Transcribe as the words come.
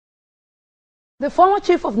The former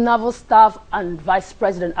Chief of Naval Staff and Vice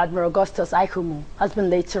President Admiral Augustus Aikhomu has been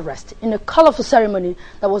laid to rest in a colorful ceremony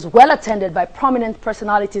that was well attended by prominent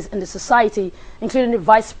personalities in the society, including the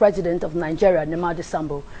Vice President of Nigeria, Nemadi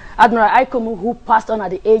Sambo. Admiral Aikhomu, who passed on at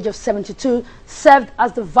the age of 72, served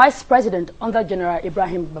as the Vice President under General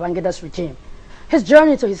Ibrahim Babangida's regime. His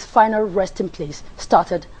journey to his final resting place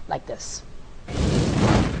started like this.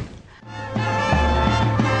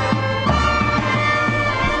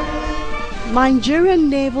 Nigerian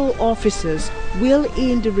naval officers wheel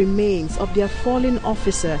in the remains of their fallen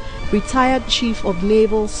officer, retired Chief of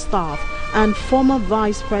Naval Staff and former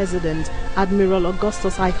Vice President Admiral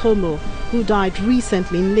Augustus Aikhomu, who died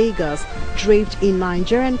recently in Lagos, draped in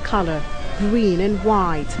Nigerian color, green and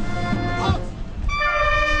white.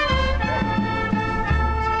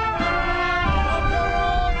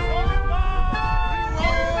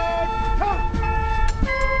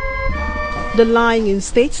 The lying-in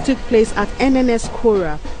state took place at NNS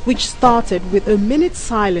Kora, which started with a minute's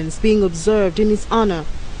silence being observed in his honor.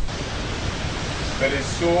 May the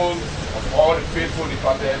souls of all the faithful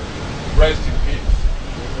departed rest in peace.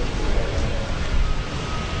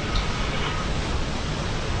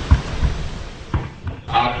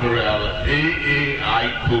 Admiral A.A.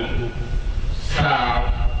 Aikhomu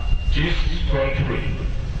served this country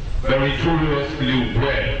meritoriously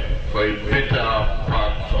well for a better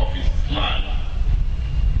part of his life.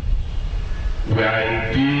 We are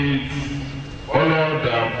indeed honored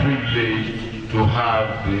and privileged to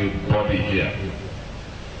have the body here.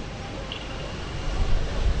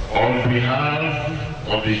 On behalf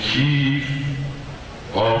of the Chief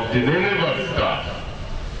of the Naval Staff,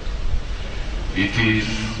 it is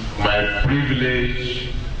my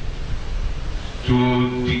privilege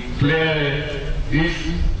to declare this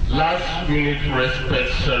last-minute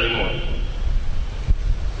respect ceremony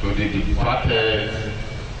to the departed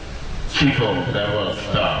Chief of Naval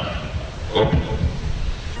Staff open.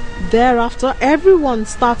 Thereafter, everyone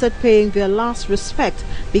started paying their last respect,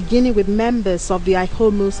 beginning with members of the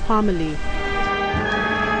Aikhomu's family.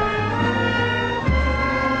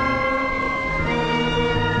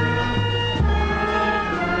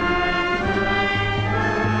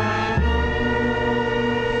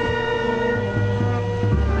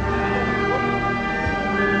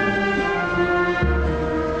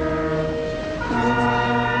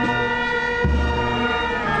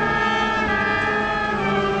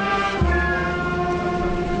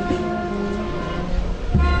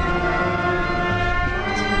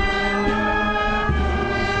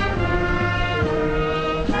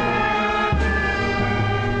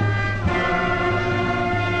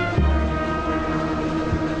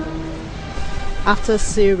 After a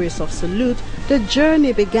series of salutes, the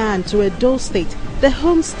journey began to Edo State, the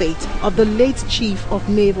home state of the late Chief of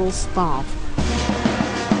Naval Staff.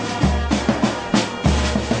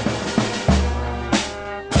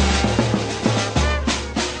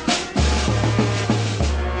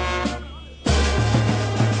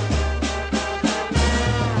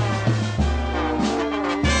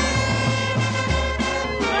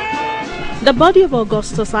 The body of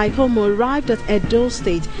Augustus Aikhomu arrived at Edo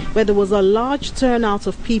State, where there was a large turnout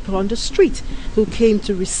of people on the street who came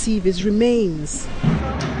to receive his remains.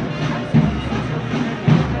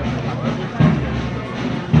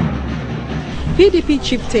 PDP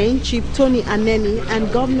chieftain Chief Tony Aneni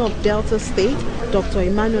and Governor of Delta State, Dr.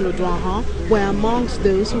 Emmanuel Odwaha, were amongst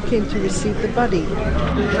those who came to receive the body.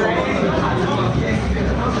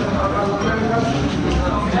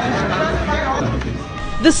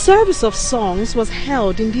 The service of songs was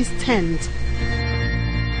held in this tent.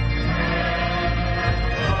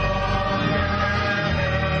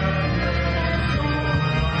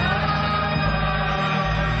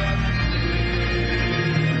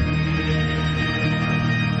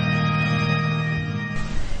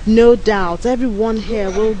 No doubt everyone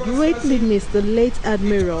here will greatly miss the late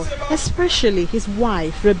Admiral, especially his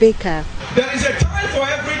wife, Rebecca. There is a time for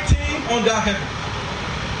everything under heaven.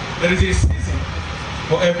 There is a season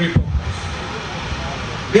for every purpose.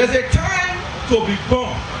 There's a time to be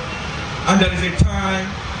born, and there is a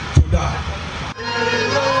time to die.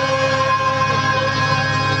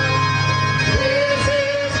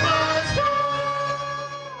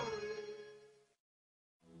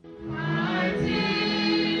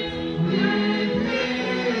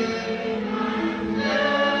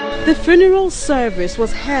 The funeral service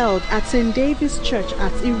was held at St. David's Church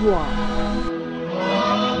at Irua.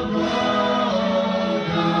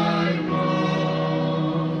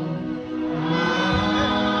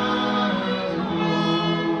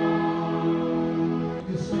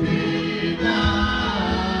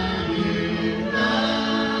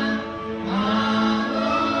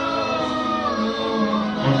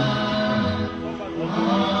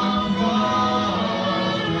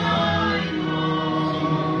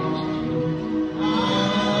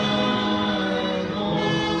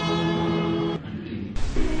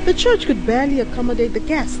 The church could barely accommodate the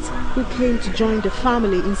guests who came to join the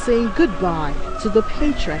family in saying goodbye to the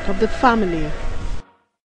patriarch of the family.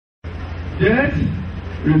 Death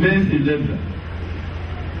remains inevitable,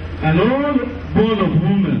 and all born of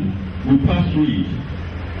woman will pass through it,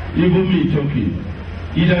 even me talking,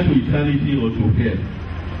 either to eternity or to hell.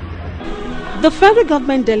 The federal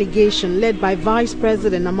government delegation led by Vice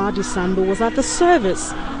President Amadi Sambo was at the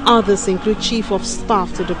service. Others include Chief of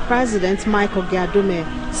Staff to the President Michael Giadome,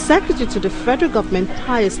 Secretary to the federal government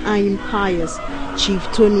Pius Ayim Pius, Chief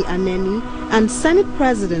Tony Aneni, and Senate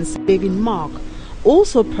Presidents David Mark.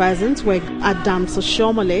 Also present were Adams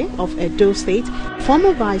Oshomole of Edo State,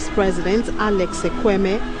 former Vice President Alex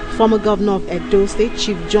Ekweme, former Governor of Edo State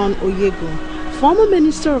Chief John Oyegun, former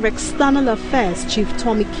Minister of External Affairs Chief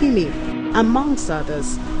Tommy Kimi, amongst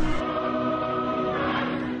others.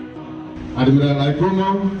 Admiral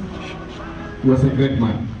Aikhomu was a great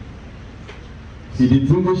man. He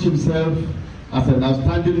distinguished himself as an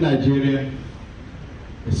outstanding Nigerian,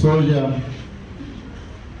 a soldier,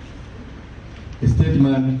 a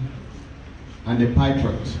statesman, and a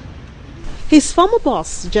patriot. His former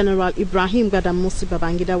boss, General Ibrahim Badamasi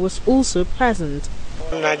Babangida, was also present.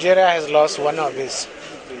 Nigeria has lost one of its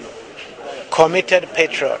committed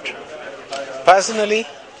patriots. Personally,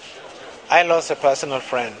 I lost a personal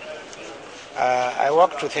friend. I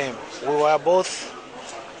worked with him. We were both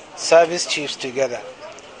service chiefs together.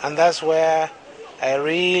 And that's where I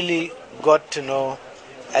really got to know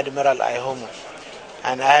Admiral Aikhomu.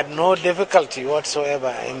 And I had no difficulty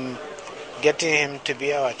whatsoever in getting him to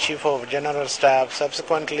be our Chief of General Staff,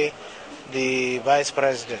 subsequently the Vice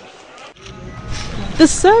President. The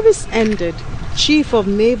service ended. Chief of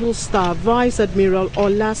Naval Staff Vice Admiral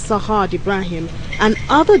Ola Sahad Ibrahim and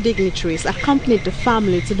other dignitaries accompanied the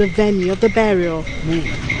family to the venue of the burial.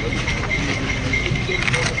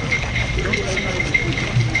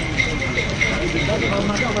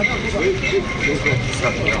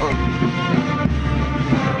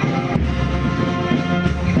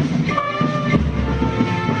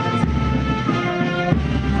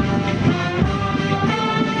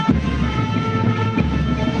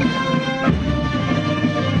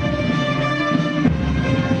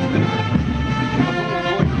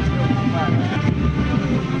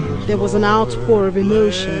 There was an outpour of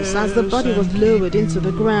emotions as the body was lowered into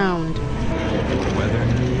the ground.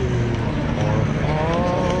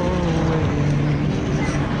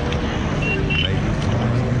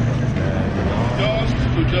 Dust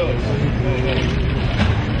to dust.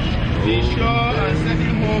 Be sure and set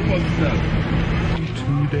him home for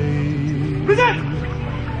Today,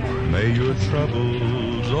 may your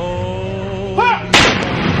troubles all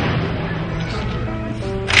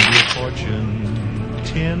your fortune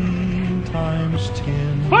 10 times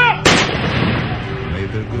 10. May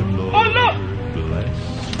the good Lord bless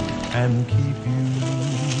and keep you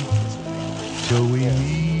till we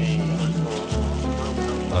meet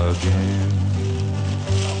again.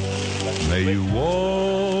 May you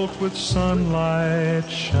walk with sunlight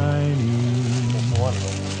shining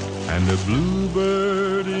and a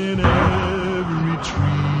bluebird in every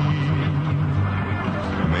tree.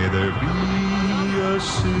 May there be a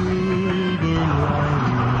silver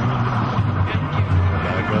lining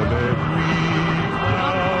back of every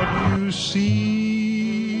cloud you see.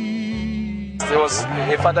 He was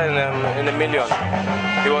a father in a million.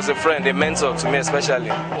 He was a friend, a mentor to me especially.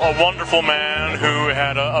 A wonderful man who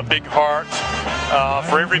had a big heart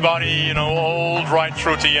for everybody, you know, old right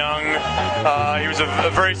through to young. He was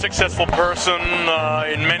a very successful person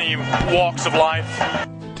in many walks of life.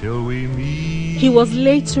 Till we meet. He was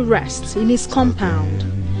laid to rest in his compound.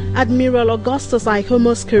 Admiral Augustus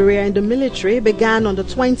Aikhomu's career in the military began on the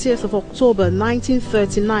 20th of October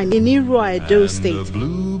 1939 in Irua, Edo State.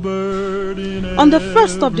 On the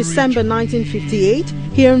 1st of December 1958,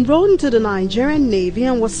 he enrolled into the Nigerian Navy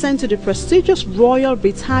and was sent to the prestigious Royal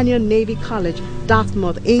Britannia Navy College,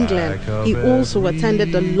 Dartmouth, England. He also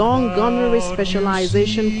attended the long gunnery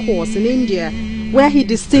specialization course in India, where he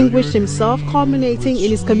distinguished himself, culminating in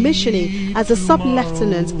his commissioning as a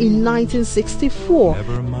sub-lieutenant in 1964.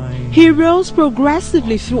 He rose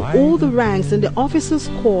progressively through all the ranks in the officers'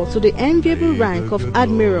 corps to the enviable rank of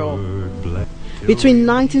admiral. Between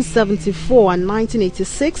 1974 and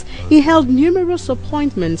 1986, he held numerous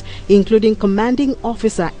appointments, including Commanding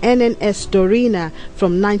Officer NNS Dorina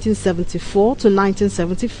from 1974 to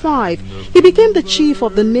 1975. He became the Chief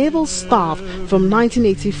of the Naval Staff from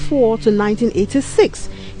 1984 to 1986.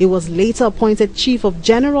 He was later appointed Chief of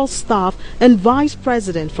General Staff and Vice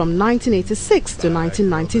President from 1986 to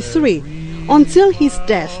 1993. Until his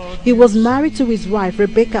death, he was married to his wife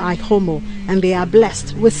Rebecca Aikhomu, and they are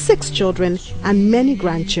blessed with 6 children and many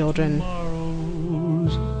grandchildren.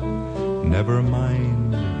 Never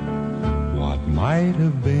mind what might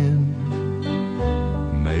have been.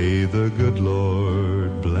 May the good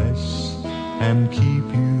Lord bless and keep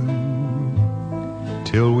you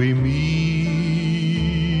till we meet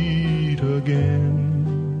again.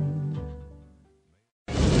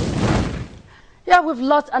 Yeah, we've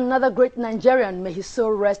lost another great Nigerian. May his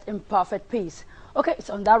soul rest in perfect peace. Okay,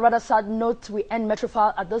 so on that rather sad note, we end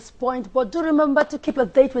Metrofile at this point. But do remember to keep a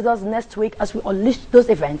date with us next week as we unleash those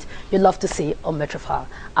events you love to see on Metrofile.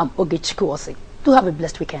 I'm Ogichikuosi. Do have a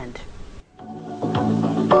blessed weekend.